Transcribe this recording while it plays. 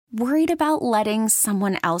Worried about letting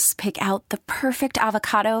someone else pick out the perfect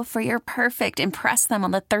avocado for your perfect impress them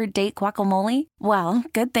on the third date guacamole? Well,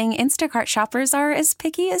 good thing Instacart shoppers are as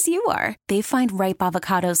picky as you are. They find ripe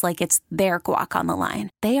avocados like it's their guac on the line.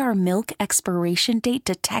 They are milk expiration date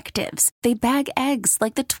detectives. They bag eggs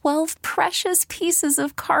like the 12 precious pieces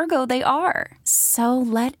of cargo they are. So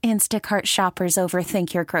let Instacart shoppers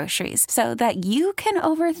overthink your groceries so that you can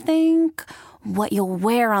overthink what you'll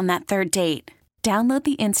wear on that third date. Download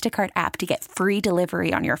the Instacart app to get free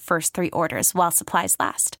delivery on your first 3 orders while supplies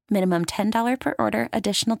last. Minimum $10 per order.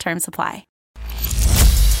 Additional terms apply.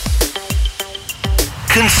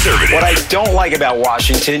 Conservative. What I don't like about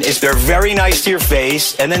Washington is they're very nice to your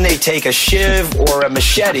face, and then they take a shiv or a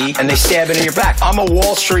machete and they stab it in your back. I'm a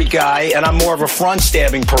Wall Street guy, and I'm more of a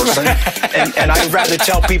front-stabbing person, and I'd rather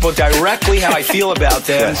tell people directly how I feel about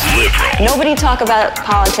them. Liberal. Nobody talk about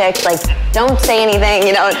politics, like, don't say anything,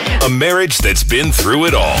 you know. A marriage that's been through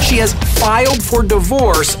it all. She has filed for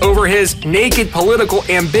divorce over his naked political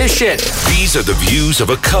ambition. These are the views of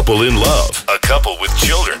a couple in love, a couple with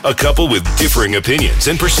children, a couple with differing opinions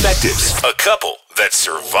and perspectives, a couple that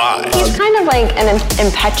survived. He's kind of like an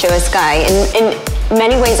impetuous guy. In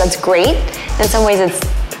many ways, that's great. In some ways, it's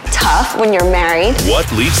tough when you're married.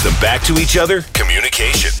 What leads them back to each other?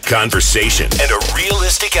 Communication, conversation, and a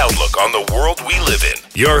realistic outlook on the world we live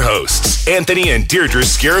in. Your hosts, Anthony and Deirdre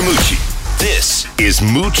Scaramucci. This is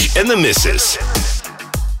Mooch and the Missus.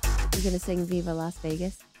 You gonna sing Viva Las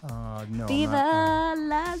Vegas? No. Viva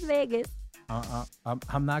Las Vegas.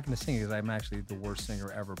 I'm not going to sing it because I'm actually the worst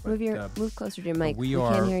singer ever. But Move closer to your mic. We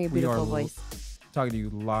can't hear your beautiful voice. Talking to you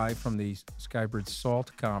live from the Skybridge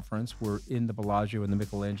SALT conference. We're in the Bellagio in the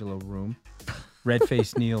Michelangelo room.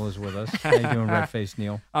 Red-Faced Neil is with us. How you doing, Red-Faced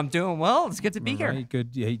Neil? I'm doing well. It's good to be here. Good.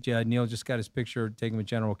 Hey, Neil just got his picture taken with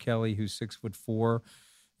General Kelly, who's 6'4",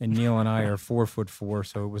 and Neil and I are 4'4",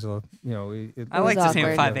 so it was a I like to say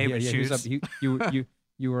 5'8" with shoes.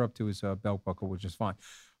 You were up to his belt buckle, which is fine.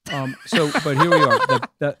 But here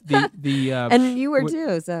we are. And you were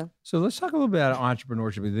too. So let's talk a little bit about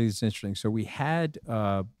entrepreneurship. I think it's interesting. So we had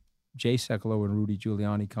Jay Sekulow and Rudy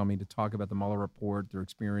Giuliani coming to talk about the Mueller report, their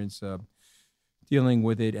experience dealing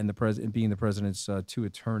with it, and being the president's 2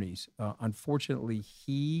 attorneys. Unfortunately,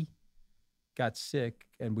 he got sick,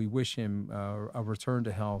 and we wish him a return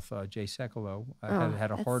to health. Jay Sekulow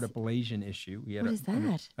had a heart ablation issue. He had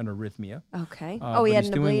an arrhythmia. Okay. He had he's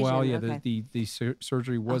an doing ablation. well. Yeah, okay. the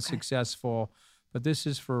surgery was successful, but this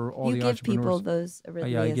is for all the entrepreneurs. You give people those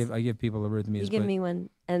arrhythmias. I give people arrhythmias. You give me one,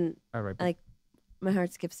 and all right, like my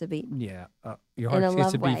heart skips a beat. Yeah, your heart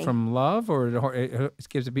skips a beat from love, or it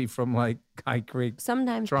skips a beat from like great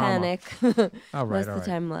sometimes trauma. panic. All right, most of the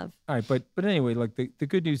time love. All right, but anyway, like the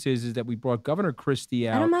good news is that we brought Governor Christie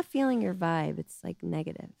out. And I'm not feeling your vibe. It's like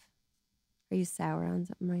negative. Are you sour on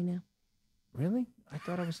something right now? Really? I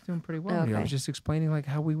thought I was doing pretty well okay. here. I was just explaining like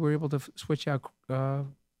how we were able to switch out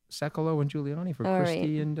Sekulow and Giuliani for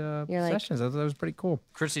Christie and Sessions. I thought that was pretty cool.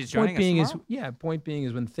 Christie's joining us tomorrow? Point being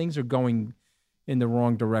is when things are going in the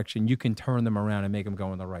wrong direction, you can turn them around and make them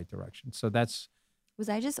go in the right direction. So that's... Was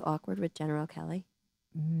I just awkward with General Kelly?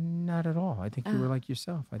 Not at all. I think you were like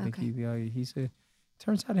yourself. I think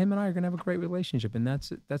turns out him and I are going to have a great relationship, and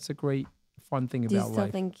that's a great, fun thing about life. Do you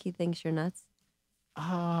still think he thinks you're nuts?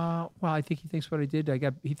 Well, I think he thinks what I did.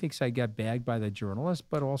 He thinks I got bagged by the journalist,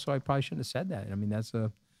 but also I probably shouldn't have said that. I mean, that's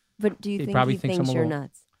a... But do you think he thinks you're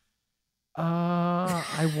nuts?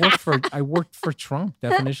 I worked for Trump.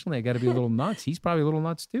 Definitionally, I got to be a little nuts. He's probably a little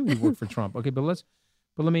nuts too. He worked for Trump. Okay, but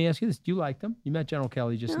let me ask you this: do you like him? You met General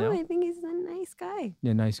Kelly just now. No, I think he's a nice guy.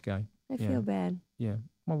 Yeah, nice guy. I feel bad. Yeah.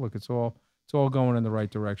 Well, look, it's all going in the right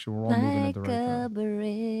direction. We're all moving in the right direction. Like a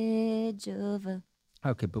bridge over.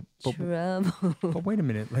 Okay, but trouble. But wait a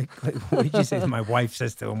minute. Like what did you say? My wife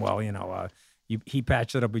says to him, "Well, he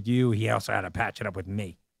patched it up with you. He also had to patch it up with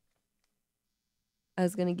me." I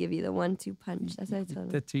was going to give you the 1-2 punch. That's what I told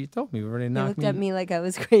him. That's what you told me. You already You knocked looked me. at me like I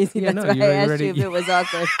was crazy. Yeah, That's no, why I asked you if it was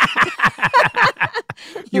awkward.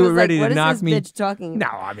 You were ready to knock me. What is this bitch talking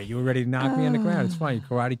about? No, I mean, you were ready to knock me on the ground. It's fine. You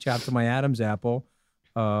karate chopped to my Adam's apple.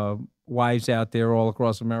 Wives out there all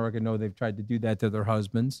across America know they've tried to do that to their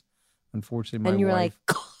husbands. Unfortunately, and you were like,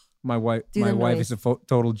 my wife is a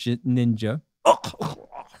total ninja.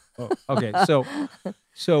 Okay,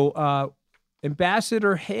 so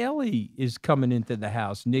Ambassador Haley is coming into the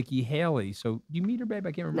house. Nikki Haley. So you meet her, babe?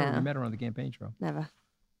 I can't remember. No. You met her on the campaign trail. Never.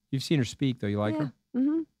 You've seen her speak, though. You like her?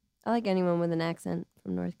 Mm-hmm. I like anyone with an accent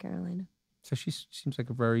from North Carolina. So she seems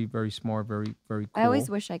like a very, very smart, very, very cool. I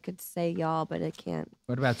always wish I could say y'all, but I can't.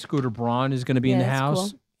 What about Scooter Braun is going to be in the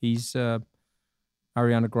house? Cool. He's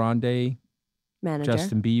Ariana Grande, manager.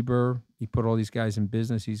 Justin Bieber. He put all these guys in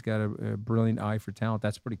business. He's got a brilliant eye for talent.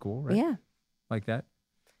 That's pretty cool, right? Yeah. Like that.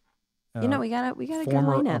 We gotta go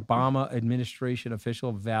former lineup. Obama administration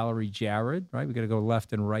official Valerie Jarrett, right? We got to go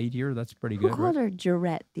left and right here. That's pretty good. Who called right? her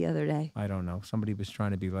Jarrett the other day? I don't know. Somebody was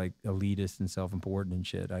trying to be like elitist and self-important and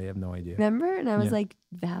shit. I have no idea. Remember? And I was like,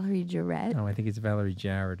 Valerie Jarrett? No, I think it's Valerie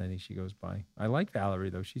Jarrett. I think she goes by. I like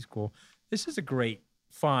Valerie, though. She's cool. This is a great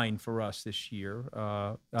find for us this year.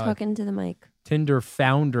 Talking to the mic. Tinder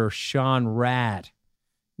founder Sean Rad.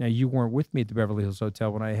 Now, you weren't with me at the Beverly Hills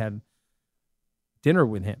Hotel when I had dinner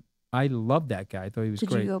with him. I love that guy. I thought he was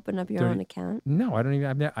great. Did you open up your own account? No, I don't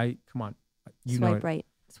even. Come on. Swipe right,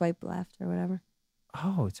 swipe left, or whatever.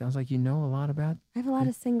 Oh, it sounds like you know a lot about. I have a lot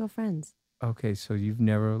of single friends. Okay, so you've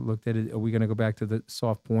never looked at it. Are we going to go back to the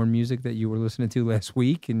soft porn music that you were listening to last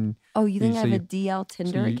week? And you think I have a DL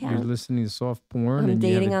Tinder account? You're listening to soft porn. I'm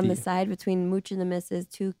dating on the side between Mooch and the Missus,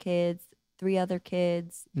 2 kids, 3 other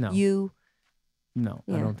kids. No. You. No,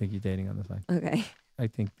 yeah. I don't think you're dating on the side. Okay. I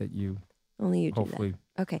think that you. Only you do hopefully. That.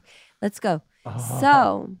 Okay, let's go.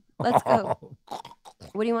 So let's go.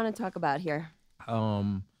 What do you want to talk about here?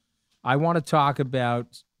 I want to talk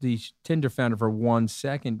about the Tinder founder for 1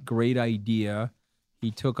 second. Great idea. He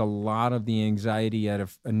took a lot of the anxiety out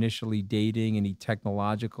of initially dating, and he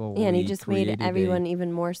technological. Yeah, and he just made everyone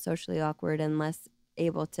even more socially awkward and less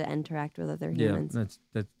able to interact with other humans.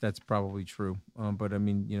 Yeah, that's probably true. But I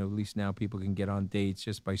mean, at least now people can get on dates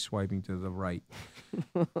just by swiping to the right.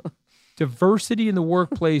 Diversity in the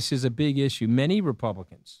workplace is a big issue. Many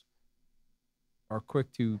Republicans are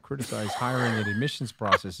quick to criticize hiring and admissions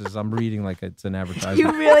processes. I'm reading like it's an advertisement.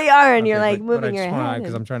 You really are, and you're like moving your head.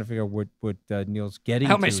 Because I'm trying to figure out what Neil's getting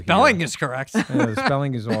How to my spelling here. is correct. The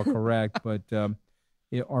spelling is all correct, but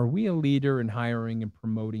are we a leader in hiring and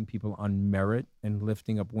promoting people on merit and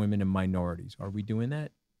lifting up women and minorities? Are we doing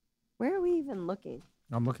that? Where are we even looking?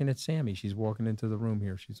 I'm looking at Sammy. She's walking into the room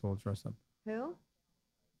here. She's all dressed up. Who?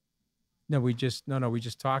 No, we just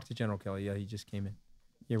talked to General Kelly. Yeah, he just came in.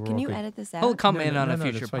 Yeah, Can you edit this out? He'll come in on a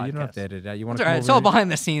future podcast. You don't have to edit it out. You want to? All right. It's all behind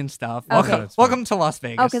the scenes stuff. Okay. Welcome to Las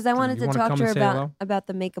Vegas. Oh, because I wanted to talk to her about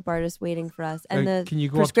the makeup artist waiting for us and the can you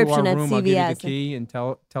go prescription up to our room? at CVS. I'll give you the key and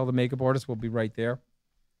tell the makeup artist we'll be right there.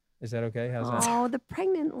 Is that okay? How's that? Oh, the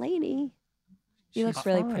pregnant lady. She looks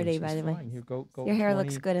really pretty, by the way. Here, go Your hair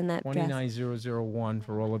looks good in that dress. 29001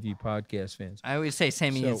 for all of you podcast fans. I always say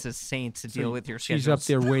Sammy is a saint to deal with your schedules. She's up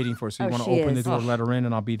there waiting for us. So you want to open the door, let her in,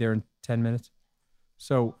 and I'll be there in 10 minutes.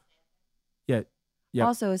 So, yeah.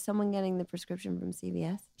 Also, is someone getting the prescription from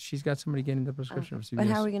CVS? She's got somebody getting the prescription from CVS. But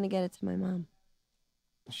how are we going to get it to my mom?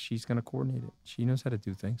 She's going to coordinate it. She knows how to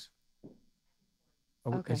do things.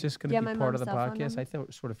 Okay. Is this going to be part of the podcast? I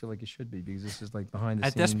sort of feel like it should be because this is like behind the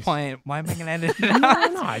scenes. At this point, why am I going to edit it?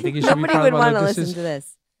 No, I think it should be Nobody part would of want to listen to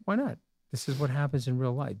this. Why not? This is what happens in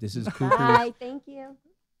real life. This is cuckoo. Bye, thank you.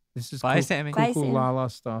 This is Sammy. Cuckoo la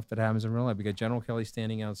stuff that happens in real life. We got General Kelly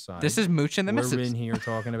standing outside. This is Mooch and the Missus. We're in here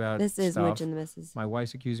talking about This is stuff. Mooch and the Missus. My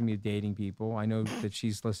wife's accusing me of dating people. I know that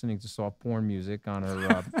she's listening to soft porn music on her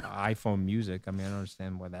iPhone music. I mean, I don't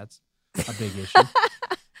understand why that's a big issue.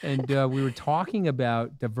 And we were talking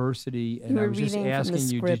about diversity, and I was just asking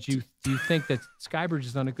you, do you think that Skybridge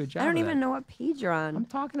has done a good job? I don't even know what page you're on. I'm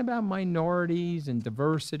talking about minorities and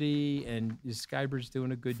diversity, and is Skybridge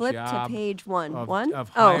doing a good job? Flip to page one. Of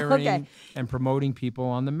hiring and promoting people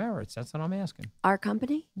on the merits. That's what I'm asking. Our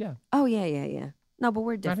company? Yeah. Oh, yeah. No, but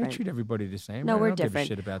we're different. I don't treat everybody the same. No, we're different.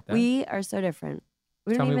 Give a shit about that. We are so different.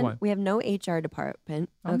 Tell me why. We have no HR department.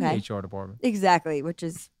 I'm the HR department. Exactly, which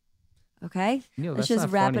is... Okay, Neil, let's just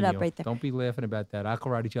wrap it up right there. Don't be laughing about that. I'll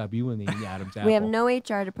karate chop you in the Adam's apple. We have no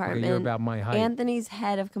HR department. You're about my height. Anthony's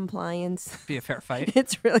head of compliance. Be a fair fight.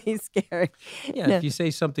 It's really scary. Yeah, if you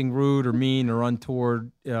say something rude or mean or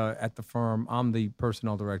untoward at the firm, I'm the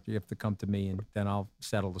personnel director. You have to come to me, and then I'll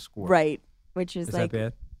settle the score. Right, which is like that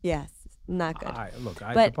bad? Yes, not good.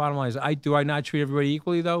 The bottom line is, do I not treat everybody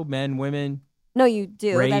equally though? Men, women. No, you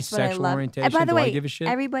do. Race, That's what sexual I love. orientation. And by the way, I give a shit?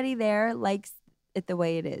 Everybody there likes it the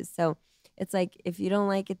way it is. So. It's like, if you don't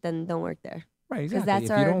like it, then don't work there. Right, exactly.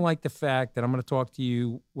 If you don't like the fact that I'm going to talk to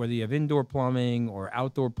you, whether you have indoor plumbing or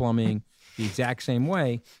outdoor plumbing, the exact same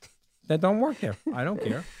way, then don't work there. I don't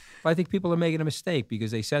care. But I think people are making a mistake because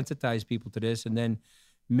they sensitize people to this. And then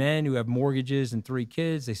men who have mortgages and 3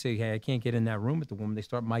 kids, they say, hey, I can't get in that room with the woman. They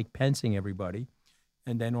start Mike Pencing everybody.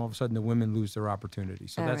 And then all of a sudden the women lose their opportunity.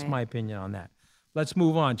 So that's my opinion on that. Let's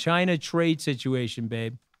move on. China trade situation,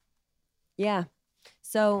 babe. Yeah.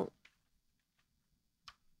 So...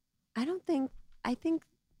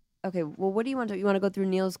 okay, well, what do you want to do? You want to go through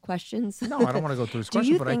Neil's questions? No, I don't want to go through his questions.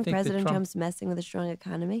 Do you but think I think President Trump's messing with a strong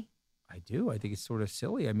economy? I do. I think it's sort of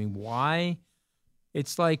silly. I mean, why?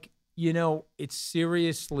 It's like You know, it's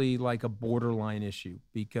seriously like a borderline issue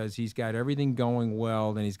because he's got everything going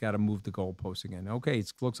well, then he's got to move the goalposts again. Okay,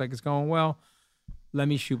 it looks like it's going well. Let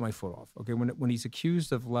me shoot my foot off. Okay, when he's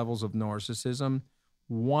accused of levels of narcissism,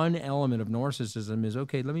 one element of narcissism is,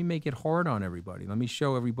 okay, let me make it hard on everybody. Let me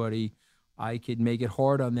show everybody I could make it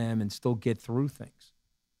hard on them and still get through things.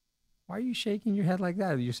 Why are you shaking your head like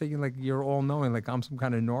that? You're shaking like you're all-knowing, like I'm some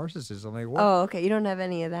kind of narcissist. I'm like, what? Oh, okay. You don't have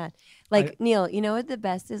any of that. Like, Neil, you know what the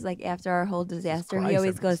best is? Like, after our whole disaster, he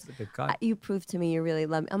always goes, you proved to me you really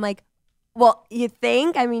love me. I'm like, well, you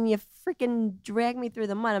think? I mean, you freaking dragged me through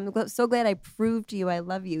the mud. I'm so glad I proved to you I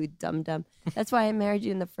love you, dum-dum. That's why I married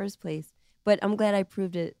you in the first place. But I'm glad I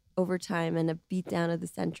proved it over time and a beat down of the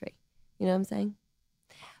century. You know what I'm saying?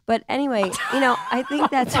 But anyway, you know, I think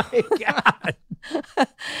that's... Oh my God.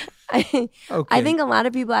 I think a lot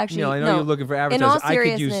of people actually... I know you're looking for advertising. In all I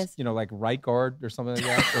could seriousness... use, like Right Guard or something like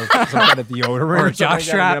that, or some kind of deodorant. Or a jock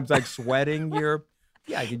strap. I'm like sweating here.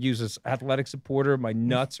 Yeah, I could use this athletic supporter. My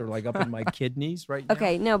nuts are like up in my kidneys right now.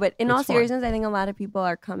 Okay, no, but in all It's fine. seriousness, I think a lot of people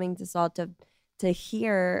are coming to SALT to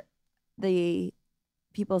hear the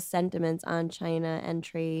people's sentiments on China and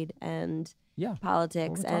trade and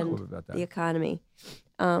politics We'll talk a and little bit about that. the economy.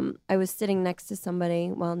 I was sitting next to somebody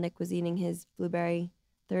while Nick was eating his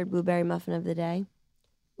third blueberry muffin of the day,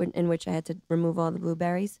 in which I had to remove all the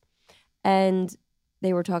blueberries. And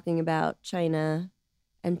they were talking about China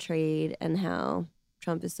and trade and how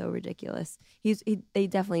Trump is so ridiculous. They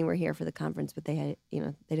definitely were here for the conference, but they had,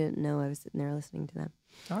 they didn't know I was sitting there listening to them.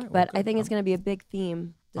 All right, But well, I think it's going to be a big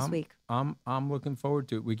theme this week. I'm looking forward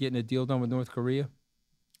to it. We're getting a deal done with North Korea.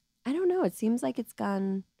 I don't know. It seems like it's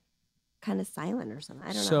gone kind of silent or something.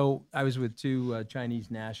 I don't know. So I was with two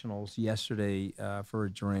Chinese nationals yesterday for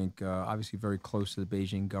a drink, obviously very close to the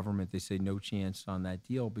Beijing government. They say no chance on that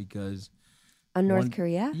deal because... On North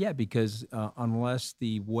Korea? Yeah, because unless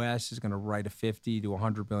the West is going to write a $50 to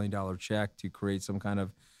 $100 billion check to create some kind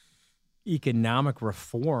of economic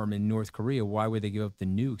reform in North Korea, why would they give up the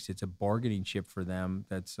nukes? It's a bargaining chip for them.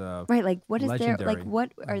 That's right. Like, what is legendary. their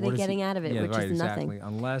what are they getting out of it? Yeah, which right, is exactly.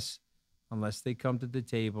 nothing. Unless they come to the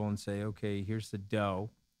table and say, okay, here's the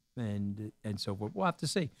dough, and so forth. We'll have to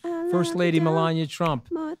see. First Lady Melania Trump,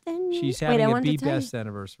 she's having a Be Best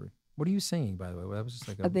anniversary. What are you singing, by the way? Well, that was just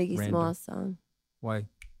like a Biggie random... Smalls song. Why?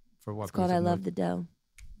 For what? It's called "I Love the Dough"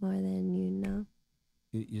 more than you know.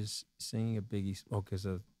 You're singing a Biggie? Oh, because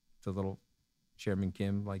of the little Chairman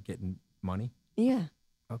Kim like getting money. Yeah.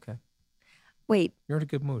 Okay. Wait. You're in a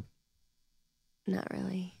good mood. Not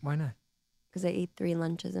really. Why not? Because I ate 3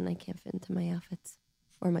 lunches and I can't fit into my outfits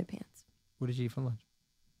or my pants. What did you eat for lunch?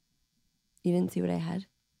 You didn't see what I had?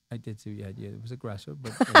 I did see. Yeah, it was aggressive,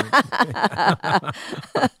 but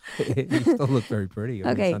you still look very pretty. I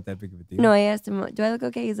mean, okay. It's not that big of a deal. No, I asked him, do I look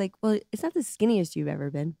okay? He's like, well, it's not the skinniest you've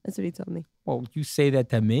ever been. That's what he told me. Well, you say that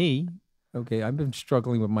to me. Okay, I've been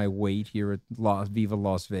struggling with my weight here at Viva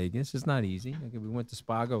Las Vegas. It's not easy. Okay, we went to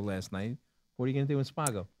Spago last night. What are you going to do in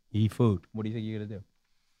Spago? Eat food. What do you think you're going to do?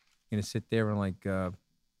 You're going to sit there and like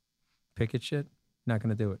pick at shit? Not going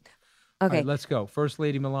to do it. Okay. All right, let's go. First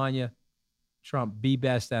Lady Melania Trump, Be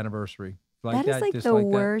Best anniversary. That is like the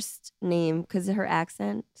worst name because her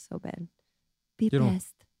accent so bad. Be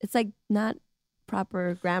Best. It's like not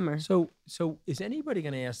proper grammar. So is anybody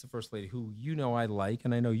going to ask the First Lady, who I like,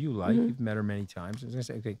 and I know you like, you've met her many times. I was going to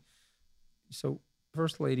say, okay, so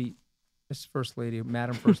First Lady, Miss First Lady,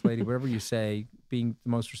 Madam First Lady, whatever you say, being the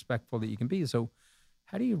most respectful that you can be. So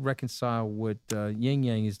how do you reconcile what Yang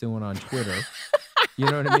Yang is doing on Twitter? You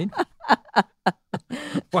know what I mean?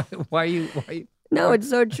 Why? No, it's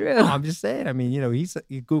so true. I'm just saying. I mean, he's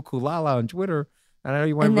Gukulala on Twitter, and I know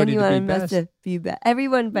you want everybody to be best. To be best.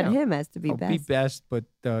 Everyone but him has to be best. Be best, but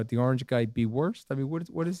the orange guy be worst. I mean,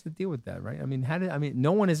 what is the deal with that, right? I mean,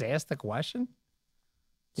 no one has asked the question.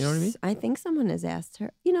 You know what I mean? I think someone has asked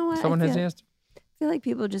her. You know what? Someone has asked her? I feel like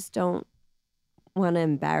people just don't want to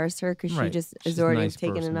embarrass her because she just is already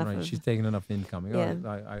taking enough. Right. She's taking enough incoming. Yeah.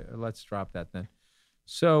 All right, let's drop that then.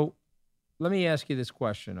 So, let me ask you this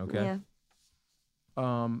question, okay?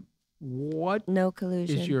 Yeah. What no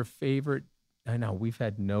collusion is your favorite? I know we've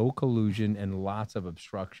had no collusion and lots of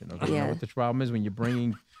obstruction. Okay, you know what the problem is when you're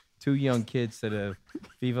bringing 2 young kids to the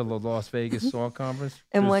Viva Las Vegas Salt Conference,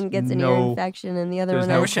 and one gets an ear infection, and the other one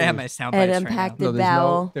I wish I had my sound bites an impacted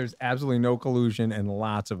bowel. There's absolutely no collusion and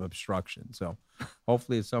lots of obstruction. So,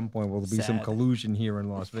 hopefully, at some point, will be some collusion here in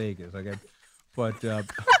Las Vegas. Okay. But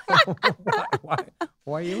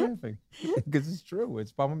why are you laughing? Because it's true.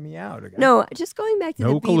 It's bumming me out. Okay? No, just going back to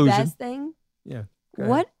the Be Best thing. Yeah.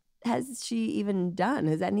 What has she even done?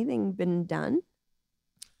 Has anything been done?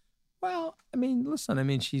 Well, I mean, listen, I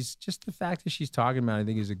mean, she's just the fact that she's talking about it, I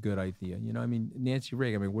think is a good idea. You know, I mean, Nancy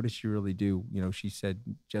Reagan, I mean, what does she really do? You know, she said,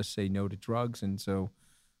 just say no to drugs. And so,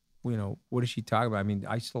 you know, what does she talk about? I mean,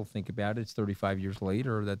 I still think about it. It's 35 years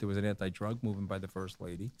later that there was an anti-drug movement by the first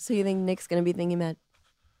lady. So you think Nick's going to be thinking about?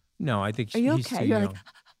 No, I think Are you he's okay? too You're young.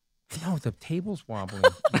 like, No, the table's wobbling.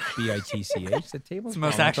 BITCH. The table's It's the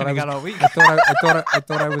most wobbling. action I got all week. I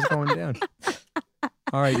thought I was going down.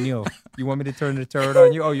 All right, Neil. You want me to turn the turret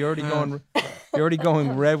on you? Oh, you're already going. You're already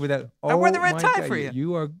going red with that. Oh, I wore the red my tie God. for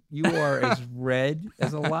you. You are as red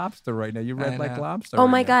as a lobster right now. You're red like lobster. oh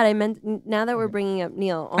right my now. God, I meant, now that we're bringing up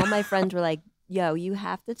Neil, all my friends were like, yo, you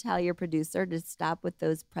have to tell your producer to stop with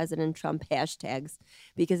those President Trump hashtags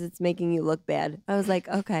because it's making you look bad. I was like,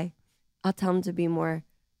 okay, I'll tell him to be more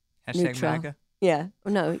Hashtag neutral. MAGA. Yeah.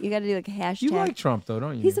 No, you got to do like a hashtag. You like Trump though,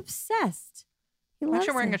 don't you? He's obsessed. He I'm loves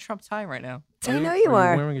actually wearing it. a Trump tie right now. I know you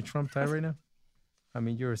are. wearing a Trump tie right now? I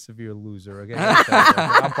mean, you're a severe loser. Okay,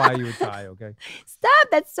 I'll buy you a tie. Okay. Stop.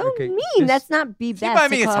 That's so Okay, mean. this- That's not be best. buy to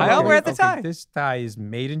me a call tie, him I'll a wear loser. the tie. This tie is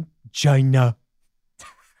made in China.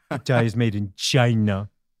 The tie is made in China.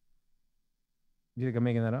 You think I'm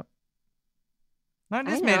making that up? No, it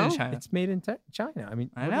I is made in know. China. It's made in China. I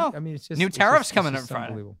mean, I what do know. you- I mean, it's just New it's tariffs just- coming it's up just Friday.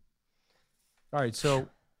 unbelievable. All right, so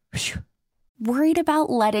Worried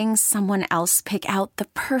about letting someone else pick out the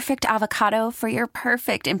perfect avocado for your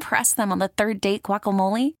perfect impress them on the third date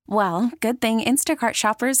guacamole? Well, good thing Instacart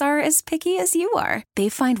shoppers are as picky as you are. They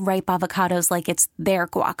find ripe avocados like it's their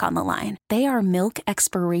guac on the line. They are milk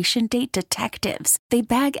expiration date detectives. They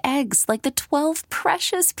bag eggs like the 12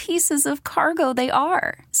 precious pieces of cargo they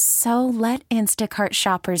are. So let Instacart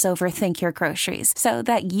shoppers overthink your groceries so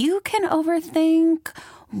that you can overthink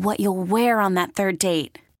what you'll wear on that third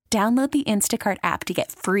date. Download the Instacart app to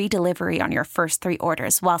get free delivery on your first 3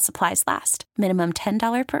 orders while supplies last. Minimum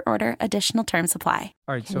 $10 per order. Additional terms apply.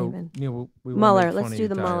 all right, so even. Neil, we wanna Mueller, make let's fun of do your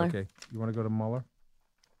the tie, Mueller. Okay, you want to go to Mueller?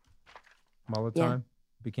 Mueller Yeah. time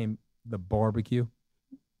became the barbecue.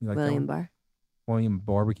 You like that William one? Barr. William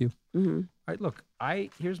Barbecue. Mm-hmm. All right, look,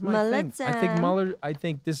 here's my Mueller thing. I think time. Mueller. I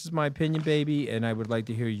think this is my opinion, baby, and I would like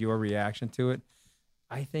to hear your reaction to it.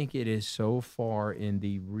 I think it is so far in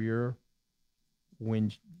the rear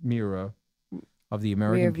wind mirror of the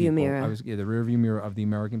American Rear view people. mirror. The rear view mirror of the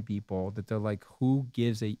American people that they're like, who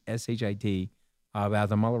gives a shit about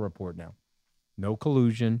the Mueller report now? No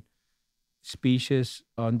collusion, specious,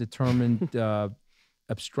 undetermined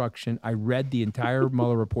obstruction. I read the entire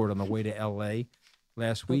Mueller report on the way to L.A.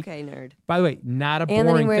 last week. Okay, nerd. By the way, not a boring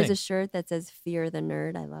Anthony wears thing. a shirt that says "Fear the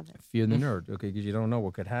Nerd." I love it. Fear the nerd, okay? Because you don't know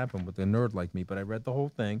what could happen with a nerd like me. But I read the whole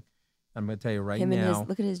thing. I'm going to tell you right Him and now. his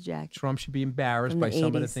look at his jacket. Trump should be embarrassed From by the some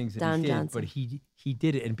of the 80s, things that Don he did, Johnson. but he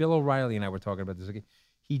did it. And Bill O'Reilly and I were talking about this. Okay?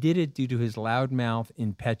 He did it due to his loudmouth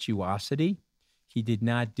impetuosity. He did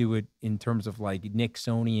not do it in terms of like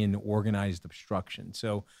Nixonian organized obstruction.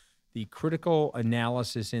 So the critical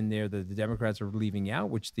analysis in there that the Democrats are leaving out,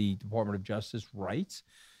 which the Department of Justice writes,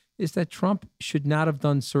 is that Trump should not have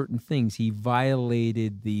done certain things. He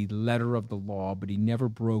violated the letter of the law, but he never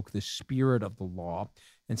broke the spirit of the law.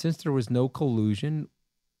 And since there was no collusion,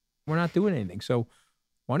 we're not doing anything. So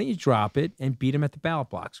why don't you drop it and beat him at the ballot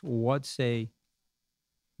box? What say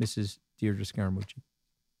Mrs. Deirdre Scaramucci?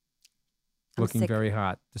 I'm Looking sick. very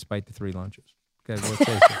hot despite the 3 lunches. Okay, what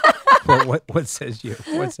says you? What says you?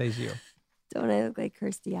 What says you? Don't I look like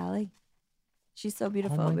Kirstie Alley? She's so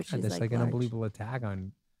beautiful, oh my but God, she's that's like an large. unbelievable attack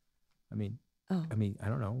on. I mean, Oh. I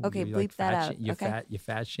don't know. Okay, You're like bleep that fat out, You're okay? You're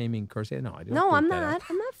fat shaming Kirstie. No, I don't. No, bleep I'm that out. not.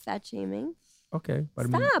 I'm not fat shaming. Okay, but I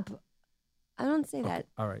mean, Stop. I don't say okay, that.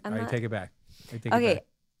 all right, I'm all right, not- take it back. I take it Okay. back.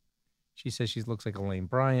 She says she looks like a Lane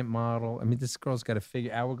Bryant model. I mean, this girl's got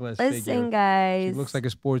a hourglass Listen, figure. guys. She looks like a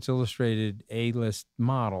Sports Illustrated A-list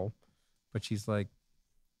model, but she's like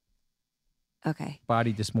Okay.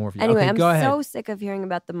 body dysmorphia. Anyway, okay, I'm go ahead. so sick of hearing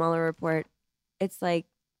about the Mueller report. It's like,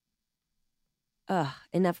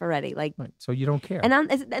 enough already. Like, Right, so you don't care. and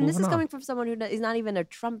this is Moving on. coming from someone who is not even a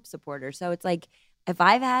Trump supporter. So it's like, if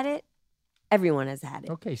I've had it, everyone has had it.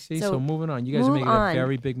 Okay, see, So, so moving on. You guys are move making on. a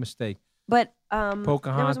very big mistake. But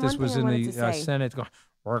Pocahontas was in the Senate. Senate. Going,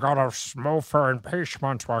 we're gonna move for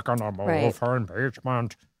impeachment. We're gonna move Right. for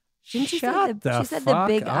impeachment. Didn't she Shut say the she said the fuck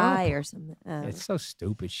big up. eye or something? It's so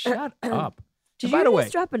stupid. Shut up. Did And by you the way,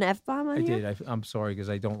 just drop an F-bomb on I here? did. I'm sorry because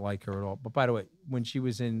I don't like her at all. But by the way, when she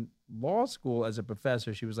was in law school as a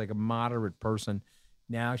professor, she was like a moderate person.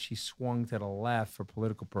 Now she swung to the left for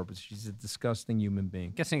political purposes. She's a disgusting human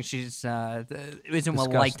being. Guessing she's isn't well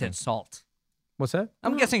liked Disgusting. at Salt. What's that?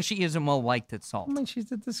 I'm guessing she isn't well liked at Salt. I mean,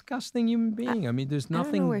 she's a disgusting human being. I mean, there's I don't know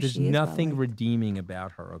nothing. where There's she is well nothing liked. redeeming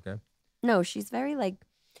about her. Okay. No, she's very like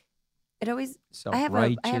It always.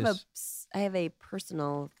 self-righteous. I have a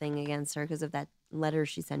personal thing against her because of that letter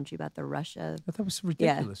she sent you about the Russia. I thought that was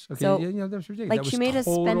ridiculous. Yeah. Okay, So, that was ridiculous. Like That she was made us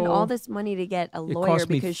spend total- all this money to get a It lawyer cost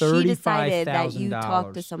me because she decided that you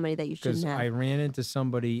talked to $35,000 somebody that you shouldn't because have. I ran into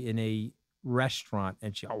somebody in a restaurant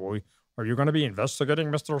and she, are you going to be investigating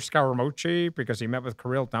Mr. Scaramucci because he met with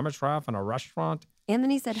Kirill Dimitrov in a restaurant?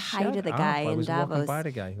 Anthony said hi Shut to the up. guy I in was walking Davos. by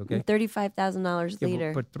the guy, okay? $35,000 Yeah,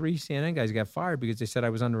 later. but 3 CNN guys got fired because they said I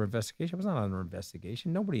was under investigation. I was not under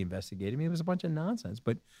investigation. Nobody investigated me. It was a bunch of nonsense.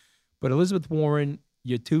 But Elizabeth Warren,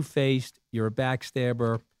 you're two-faced, you're a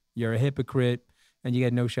backstabber, you're a hypocrite, and you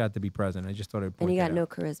got no shot to be president. I just thought I'd point and you that got no out.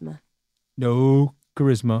 charisma. No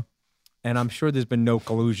charisma. And I'm sure there's been no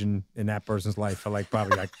collusion in that person's life for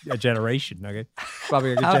probably a generation. Okay,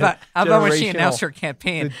 probably How about when she announced her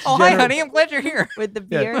campaign? Oh, hi, honey. I'm glad you're here. With the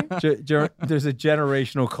beer. There's a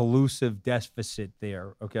generational collusive deficit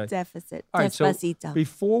there. Okay, Deficit. All right, so Despacito.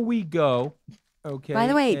 before we go, okay. By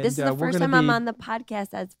the way, and, this is the we're first gonna time I'm be- on the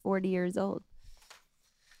podcast that's 40 years old.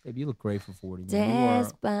 Babe, you look great for 40. Man.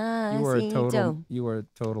 Despacito. You are a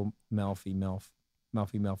total Melfi Melf.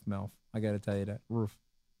 I got to tell you that. Roof.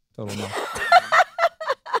 Total Melf.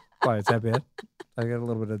 Why, is that bad? I got a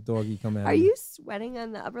little bit of doggy coming out. Are you sweating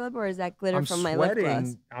on the upper lip or is that glitter from my lip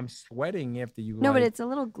gloss? I'm sweating after you. No, but it's a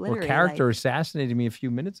little glittery. Well, character assassinated me a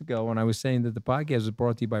few minutes ago when I was saying that the podcast was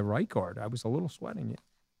brought to you by Rycard. I was a little sweating.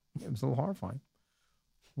 It was a little horrifying.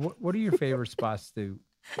 What are your favorite spots to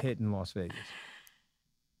hit in Las Vegas?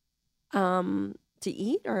 To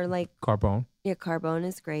eat or Carbone. Yeah, Carbone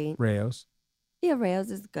is great. Rayo's. Yeah,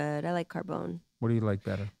 Rayo's is good. I like Carbone. What do you like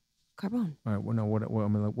better? Carbone. All right. Well, no. What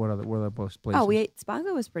other both places? Oh, we ate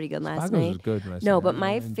Spago was pretty good last Spago's night. was good last night. No, but I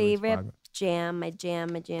my enjoyed favorite Spago. jam,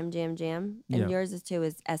 and Yeah. yours is too,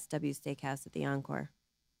 is SW Steakhouse at the Encore.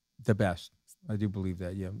 The best. I do believe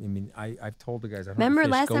that. Yeah. I mean, I've told the guys. I don't Remember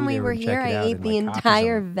fish, last go time we there were and check here, it I out ate and, the copy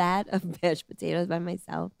entire something. vat of mashed potatoes by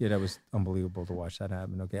myself. Yeah, that was unbelievable to watch that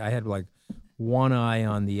happen. Okay, I had one eye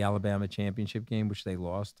on the Alabama championship game, which they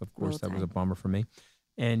lost. Of course, that was a bummer for me.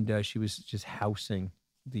 And she was just housing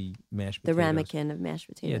the mashed potatoes. The ramekin of mashed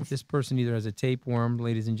potatoes. Yeah, this person either has a tapeworm,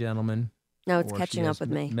 ladies and gentlemen. No, it's or catching she up has with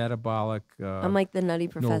me. Metabolic. I'm like the nutty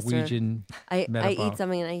professor. Norwegian. I metabolic. eat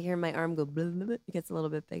something and I hear my arm go blah, blah, blah. It gets a little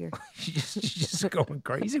bit bigger. She's just going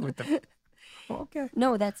crazy with the. Okay.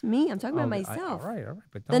 No, that's me. I'm talking about myself. All right.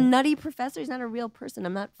 But the nutty professor is not a real person.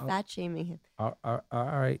 I'm not fat shaming him. All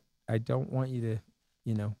right. I don't want you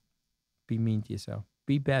to, be mean to yourself.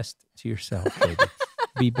 Be best to yourself, baby.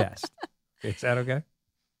 Be best. Is that okay?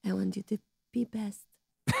 I want you to be best.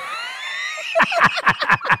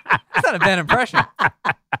 That's not a bad impression.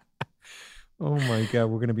 Oh my God,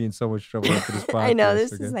 we're gonna be in so much trouble after this podcast. I know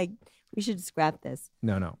this is we should scrap this.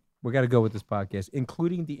 No, we got to go with this podcast,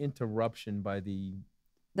 including the interruption by the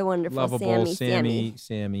wonderful lovable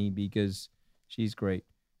Sammy, because she's great.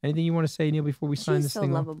 Anything you want to say, Neil, before we sign this so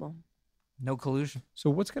thing lovable. off? No collusion. So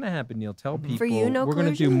what's going to happen, Neil? Tell people. For you, no we're going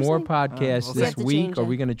to do collusion, more you're saying? podcasts we'll this see. week. Are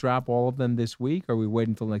we Change going to drop all of them this week, or are we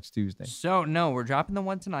waiting until next Tuesday? So, no, we're dropping the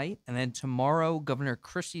one tonight. And then tomorrow, Governor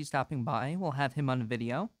Christie's stopping by. We'll have him on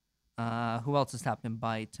video. Who else is stopping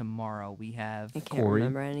by tomorrow? We have I can't Corey.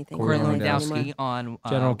 remember anything. Corey Corey in my life Lewandowski anymore. on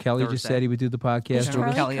General Kelly Thursday. just said he would do the podcast. Is General with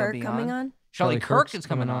us. Charlie Kelly will Kirk be coming on. on? Charlie Kirk's Kirk is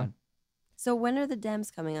coming coming on. on. So when are the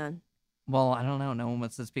Dems coming on? Well, I don't know. No one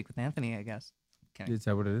wants to speak with Anthony, I guess. Okay. Is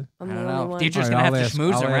that what it is? I'm I the don't only know. one. Deidre's All going right, to have to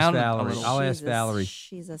schmooze I'll around ask a Valerie. little. I'll ask Jesus, Valerie.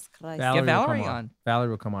 Jesus Christ. Valerie will Valerie come on. Valerie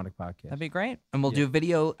will come on the podcast. That'd be great. And we'll do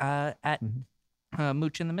video at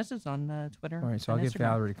Mooch and the Missus on Twitter. All right, so I'll and get Instagram.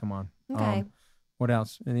 Valerie to come on. Okay. What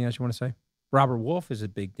else? Anything else you want to say? Robert Wolf is a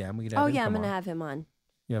big Dem. We could have Oh him yeah, I'm come gonna on. have him on.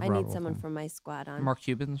 You have I Robert need Wolf someone on. from my squad on. Mark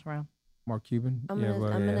Cuban's around. Mark Cuban. I'm Yeah, gonna,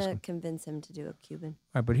 well, I'm yeah, ask gonna him. convince him to do a Cuban.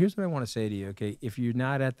 All right, but here's what I want to say to you. Okay, if you're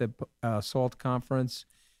not at the SALT conference,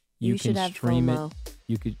 you should can have stream FOMO. it.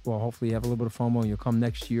 You could, well, hopefully you have a little bit of FOMO. You'll come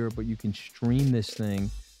next year, but you can stream this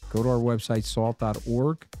thing. Go to our website,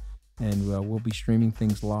 salt.org, and we'll be streaming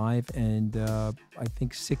things live. And I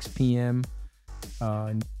think 6 p.m.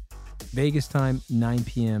 Vegas time, 9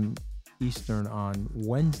 p.m. Eastern on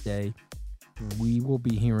Wednesday, we will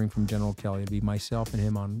be hearing from General Kelly. It'll be myself and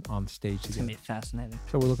him on stage It's going together. to be fascinating.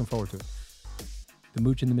 So we're looking forward to it. The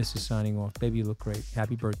Mooch and the Missus signing off. Baby, you look great.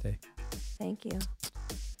 Happy birthday. Thank you.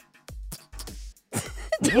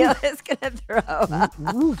 Neil is gonna throw up.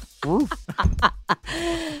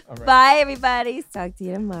 Bye, everybody. Talk to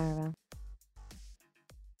you tomorrow.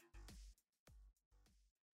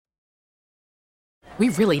 we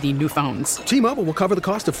really need new phones. T-Mobile will cover the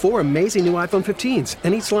cost of 4 amazing new iPhone 15s,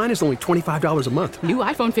 and each line is only $25 a month. New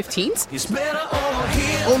iPhone 15s? It's better over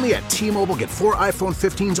here. Only at T-Mobile, get 4 iPhone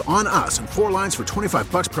 15s on us and 4 lines for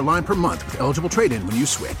 $25 per line per month with eligible trade-in when you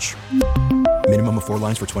switch. Minimum of 4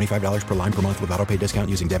 lines for $25 per line per month with autopay discount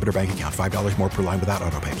using debit or bank account. $5 more per line without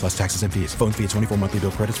autopay, plus taxes and fees. Phone fee at 24 monthly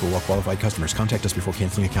bill credits for well-qualified customers. Contact us before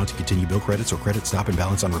canceling account to continue bill credits or credit stop and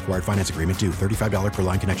balance on required finance agreement due. $35 per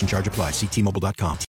line connection charge applies. See T-Mobile.com.